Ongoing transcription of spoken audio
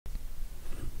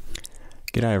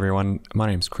G'day everyone, my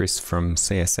name's Chris from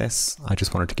CSS. I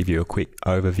just wanted to give you a quick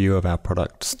overview of our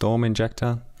product Storm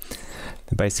Injector.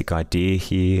 The basic idea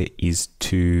here is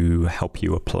to help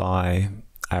you apply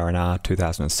ARR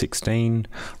 2016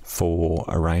 for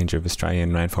a range of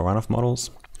Australian rainfall runoff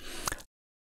models.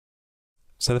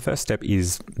 So the first step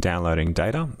is downloading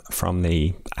data from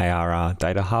the ARR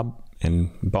data hub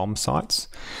and BOM sites.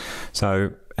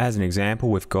 So as an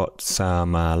example, we've got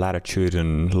some latitude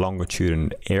and longitude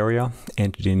and area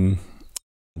entered in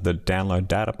the download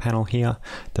data panel here.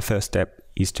 The first step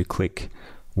is to click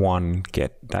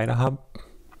Get Data Hub.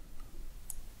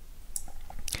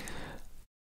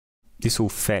 This will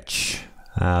fetch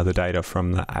the data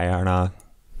from the ARR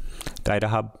data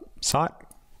hub site.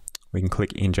 We can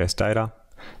click Ingest Data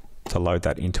to load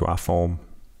that into our form.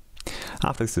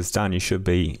 After this is done, you should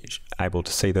be able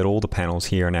to see that all the panels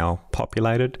here are now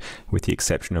populated, with the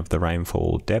exception of the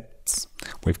rainfall depths.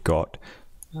 We've got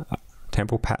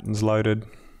temporal patterns loaded,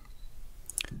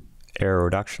 error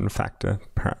reduction factor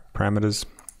parameters,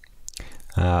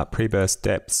 pre-burst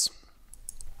depths,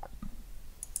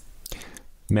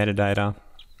 metadata,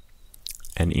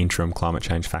 and interim climate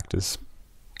change factors.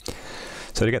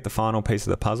 So to get the final piece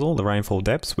of the puzzle, the rainfall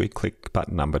depths, we click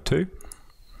button number 2.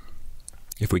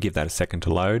 If we give that a second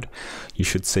to load, you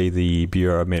should see the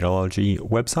Bureau of Meteorology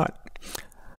website.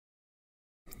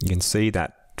 You can see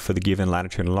that for the given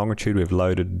latitude and longitude, we've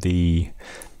loaded the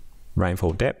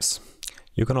rainfall depths.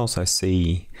 You can also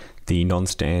see the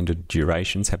non-standard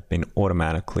durations have been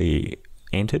automatically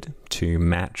entered to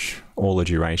match all the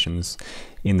durations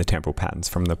in the temporal patterns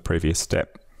from the previous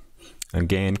step.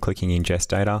 Again, clicking Ingest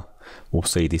Data, we'll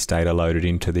see this data loaded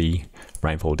into the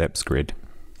rainfall depths grid.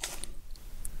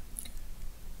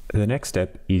 The next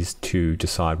step is to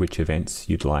decide which events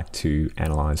you'd like to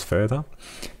analyze further.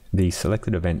 The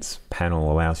Selected Events panel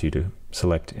allows you to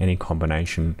select any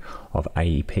combination of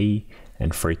AEP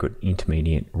and Frequent,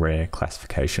 Intermediate, Rare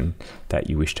classification that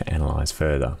you wish to analyze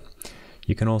further.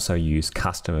 You can also use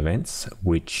custom events,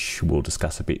 which we'll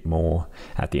discuss a bit more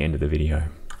at the end of the video.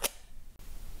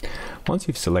 Once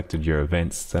you've selected your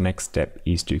events, the next step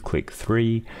is to click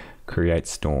 3, Create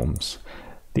Storms.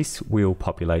 This will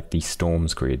populate the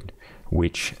storms grid,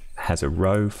 which has a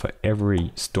row for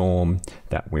every storm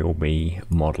that we'll be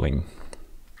modeling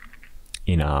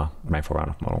in our rainfall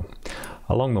runoff model.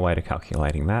 Along the way to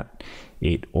calculating that,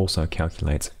 it also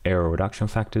calculates error reduction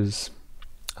factors,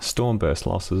 storm burst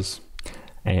losses,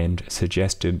 and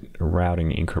suggested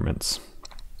routing increments.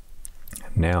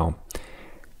 Now,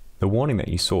 the warning that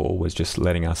you saw was just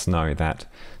letting us know that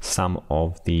some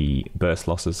of the burst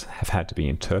losses have had to be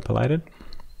interpolated.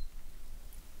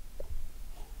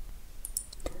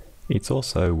 It's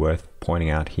also worth pointing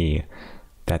out here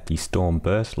that the storm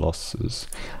burst losses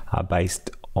are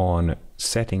based on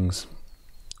settings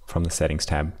from the Settings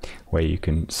tab, where you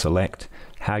can select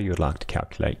how you'd like to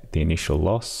calculate the initial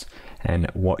loss and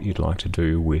what you'd like to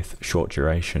do with short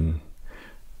duration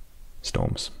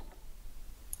storms.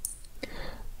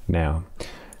 Now,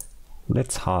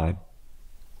 let's hide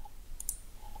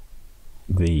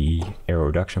the error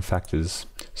reduction factors,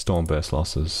 storm burst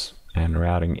losses, and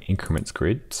routing increments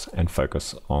grids and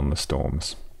focus on the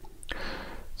storms.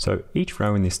 So each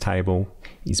row in this table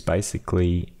is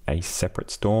basically a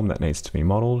separate storm that needs to be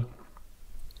modeled,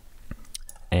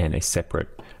 and a separate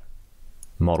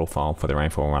model file for the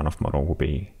rainfall runoff model will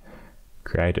be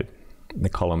created. The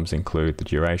columns include the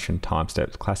duration, time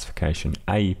steps, classification,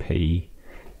 AEP,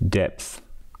 depth,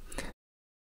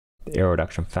 the error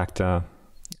reduction factor,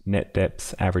 net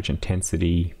depth, average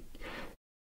intensity,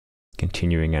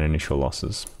 continuing and initial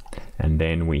losses. And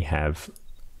then we have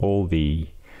all the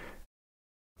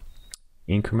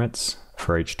increments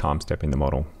for each time step in the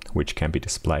model, which can be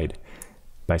displayed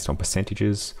based on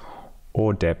percentages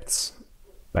or depths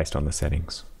based on the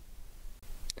settings.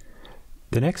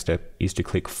 The next step is to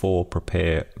click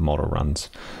Prepare Model Runs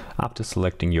after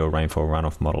selecting your rainfall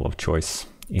runoff model of choice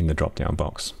in the drop-down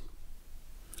box.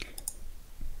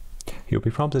 You'll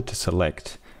be prompted to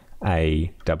select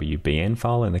a WBN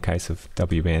file in the case of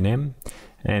WBNM,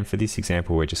 and for this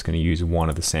example we're just going to use one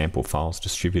of the sample files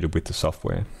distributed with the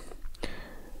software.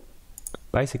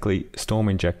 Basically, Storm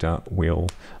Injector will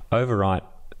overwrite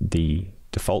the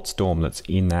default storm that's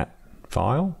in that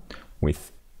file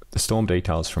with the storm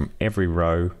details from every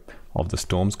row of the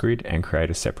storms grid and create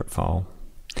a separate file.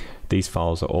 These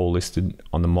files are all listed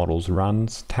on the Models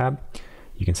Runs tab.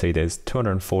 You can see there's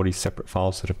 240 separate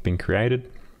files that have been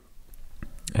created,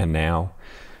 and now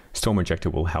Storm Injector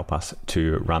will help us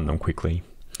to run them quickly.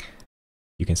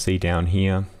 You can see down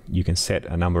here, you can set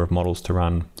a number of models to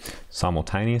run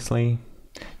simultaneously.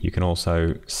 You can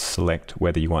also select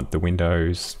whether you want the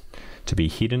windows to be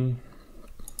hidden,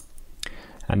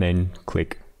 and then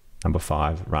click number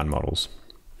 5, Run Models.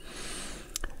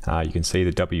 You can see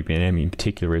the WBNM in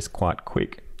particular is quite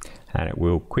quick, and it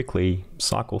will quickly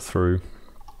cycle through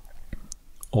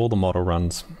all the model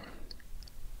runs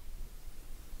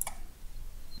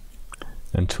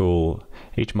until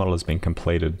each model has been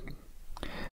completed.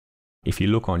 If you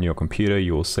look on your computer,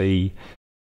 you will see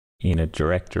in a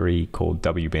directory called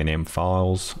WBNM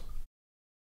files,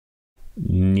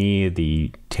 near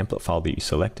the template file that you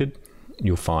selected,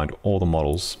 you'll find all the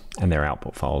models and their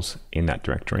output files in that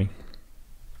directory.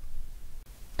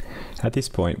 At this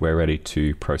point, we're ready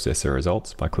to process the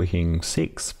results by clicking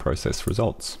 6, Process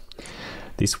Results.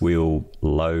 This will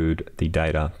load the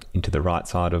data into the right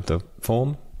side of the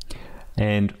form,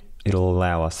 and it'll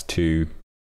allow us to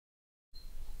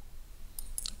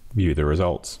view the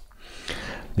results.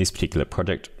 This particular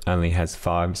project only has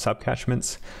 5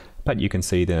 subcatchments, but you can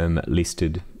see them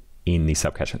listed in the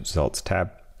Subcatchment Results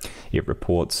tab. It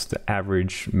reports the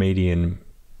average, median,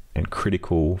 and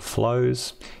critical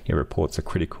flows. It reports a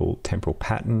critical temporal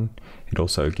pattern. It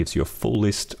also gives you a full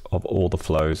list of all the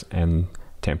flows and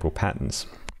temporal patterns.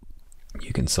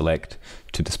 You can select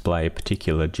to display a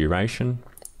particular duration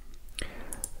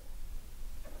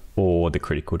or the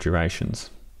critical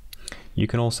durations. You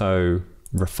can also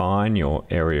refine your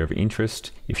area of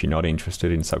interest. If you're not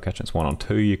interested in subcatchments 1 and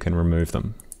 2, you can remove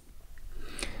them.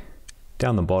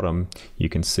 Down the bottom, you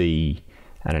can see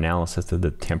an analysis of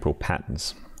the temporal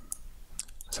patterns.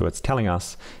 So it's telling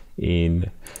us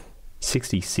in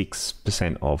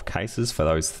 66% of cases for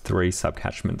those 3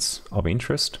 subcatchments of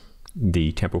interest,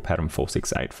 the temporal pattern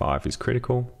 4685 is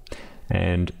critical,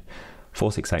 and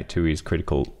 4682 is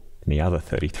critical in the other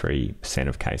 33%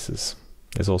 of cases.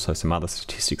 There's also some other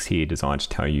statistics here designed to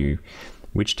tell you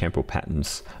which temporal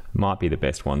patterns might be the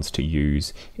best ones to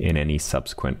use in any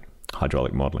subsequent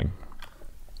hydraulic modelling.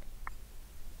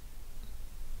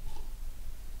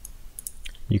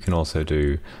 You can also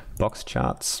do box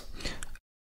charts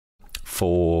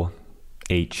for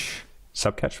each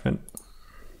subcatchment,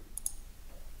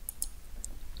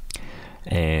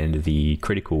 and the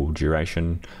critical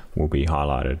duration will be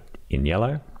highlighted in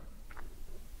yellow.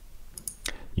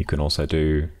 You can also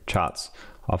do charts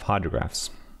of hydrographs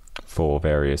for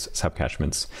various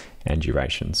subcatchments and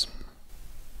durations.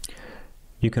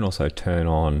 You can also turn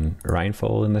on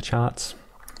rainfall in the charts,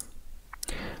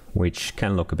 which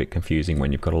can look a bit confusing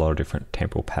when you've got a lot of different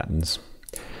temporal patterns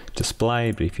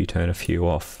displayed, but if you turn a few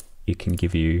off, it can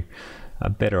give you a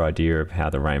better idea of how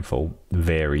the rainfall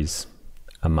varies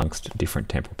amongst different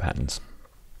temporal patterns.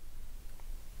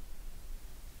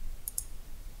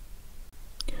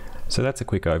 So that's a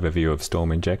quick overview of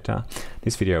Storm Injector.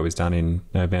 This video was done in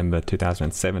November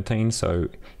 2017, so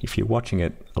if you're watching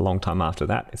it a long time after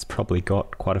that, it's probably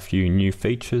got quite a few new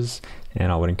features,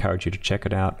 and I would encourage you to check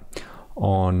it out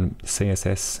on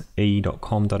csse.com.au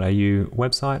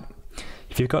website.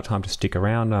 If you've got time to stick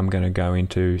around, I'm going to go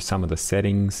into some of the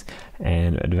settings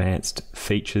and advanced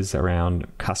features around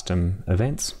custom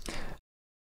events.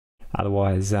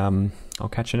 Otherwise, I'll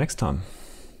catch you next time.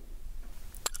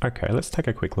 Okay, let's take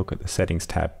a quick look at the settings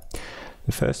tab.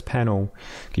 The first panel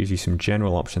gives you some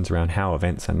general options around how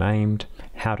events are named,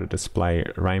 how to display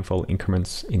rainfall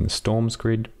increments in the storms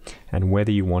grid, and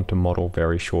whether you want to model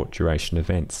very short duration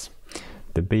events.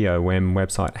 The BOM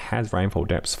website has rainfall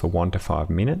depths for 1 to 5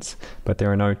 minutes, but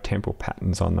there are no temporal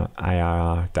patterns on the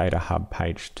ARR data hub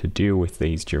page to deal with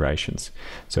these durations.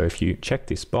 So if you check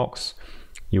this box,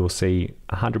 you will see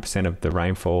 100% of the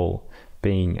rainfall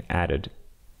being added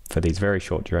for these very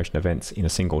short duration events in a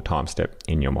single time step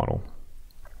in your model.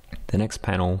 The next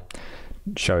panel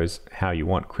shows how you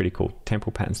want critical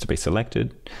temporal patterns to be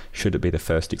selected. Should it be the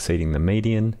first exceeding the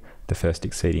median, the first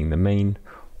exceeding the mean,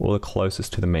 or the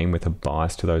closest to the mean with a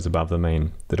bias to those above the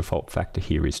mean? The default factor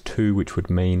here is 2, which would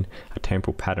mean a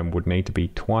temporal pattern would need to be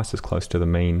twice as close to the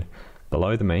mean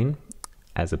below the mean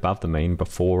as above the mean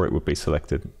before it would be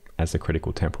selected as the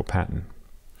critical temporal pattern.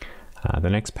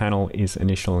 The next panel is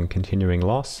initial and continuing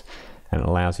loss, and it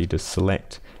allows you to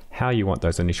select how you want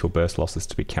those initial burst losses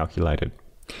to be calculated.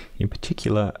 In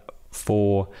particular,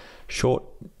 for short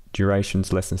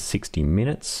durations less than 60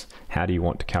 minutes, how do you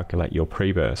want to calculate your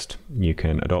pre-burst? You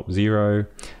can adopt 0,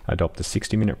 adopt a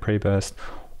 60-minute pre-burst,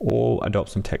 or adopt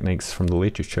some techniques from the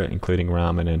literature, including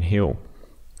Rahman and Hill.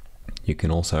 You can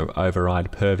also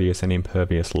override pervious and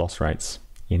impervious loss rates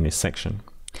in this section.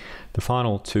 The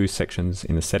final 2 sections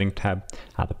in the setting tab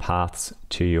are the paths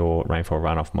to your rainfall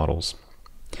runoff models.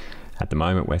 At the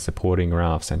moment, we're supporting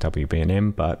RAFTS and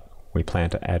WBNM, but we plan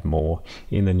to add more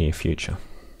in the near future.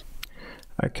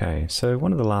 Okay, so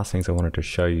one of the last things I wanted to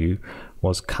show you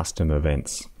was custom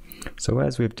events. So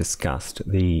as we've discussed,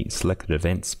 the selected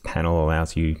events panel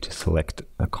allows you to select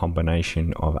a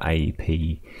combination of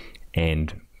AEP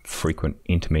and frequent,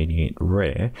 intermediate,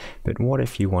 rare. But what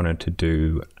if you wanted to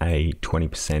do a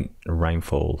 20%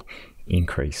 rainfall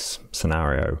increase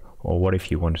scenario? Or what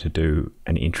if you wanted to do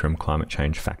an interim climate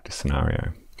change factor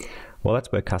scenario? Well,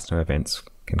 that's where custom events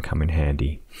can come in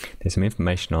handy. There's some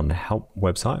information on the help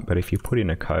website, but if you put in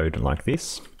a code like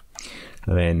this,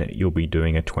 then you'll be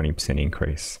doing a 20%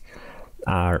 increase.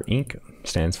 Inc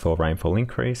stands for rainfall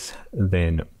increase,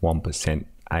 then 1%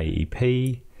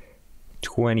 AEP,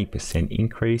 20%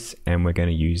 increase, and we're going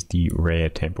to use the rare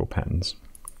temporal patterns.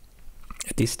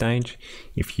 At this stage,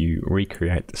 if you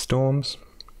recreate the storms,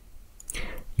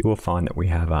 you will find that we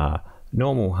have our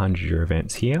normal 100-year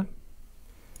events here,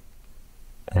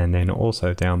 and then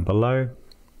also down below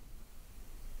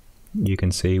you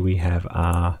can see we have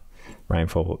our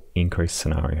rainfall increase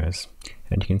scenarios,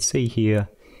 and you can see here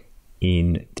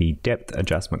in the depth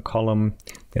adjustment column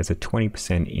there's a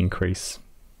 20%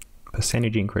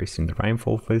 percentage increase in the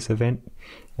rainfall for this event.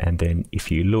 And then if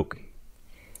you look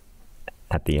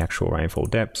at the actual rainfall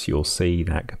depths, you'll see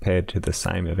that compared to the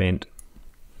same event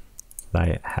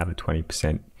they have a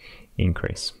 20%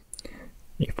 increase.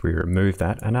 If we remove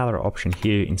that, another option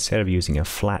here, instead of using a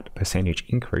flat percentage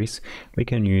increase, we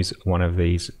can use one of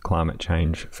these climate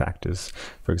change factors.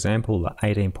 For example, the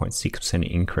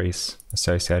 18.6% increase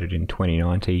associated in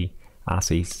 2090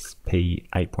 RCP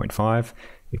 8.5.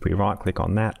 If we right click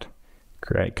on that,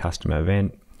 create custom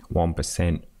event,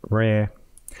 1% rare,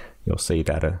 you'll see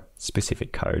that a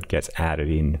specific code gets added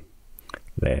in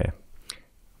there.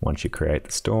 Once you create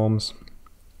the storms,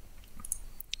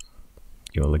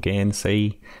 you'll again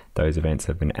see those events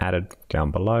have been added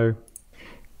down below,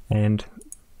 and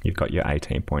you've got your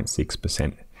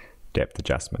 18.6% depth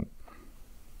adjustment.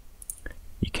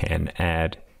 You can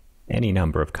add any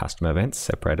number of custom events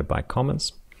separated by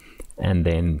commas and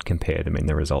then compare them in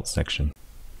the results section.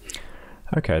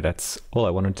 Okay, that's all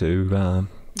I wanted to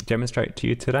demonstrate to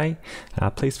you today.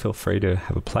 Please feel free to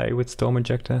have a play with Storm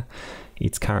Injector.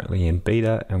 It's currently in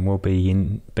beta and will be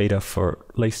in beta for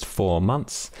at least 4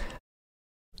 months.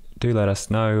 Do let us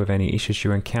know of any issues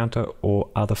you encounter or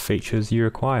other features you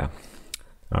require.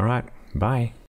 All right, bye.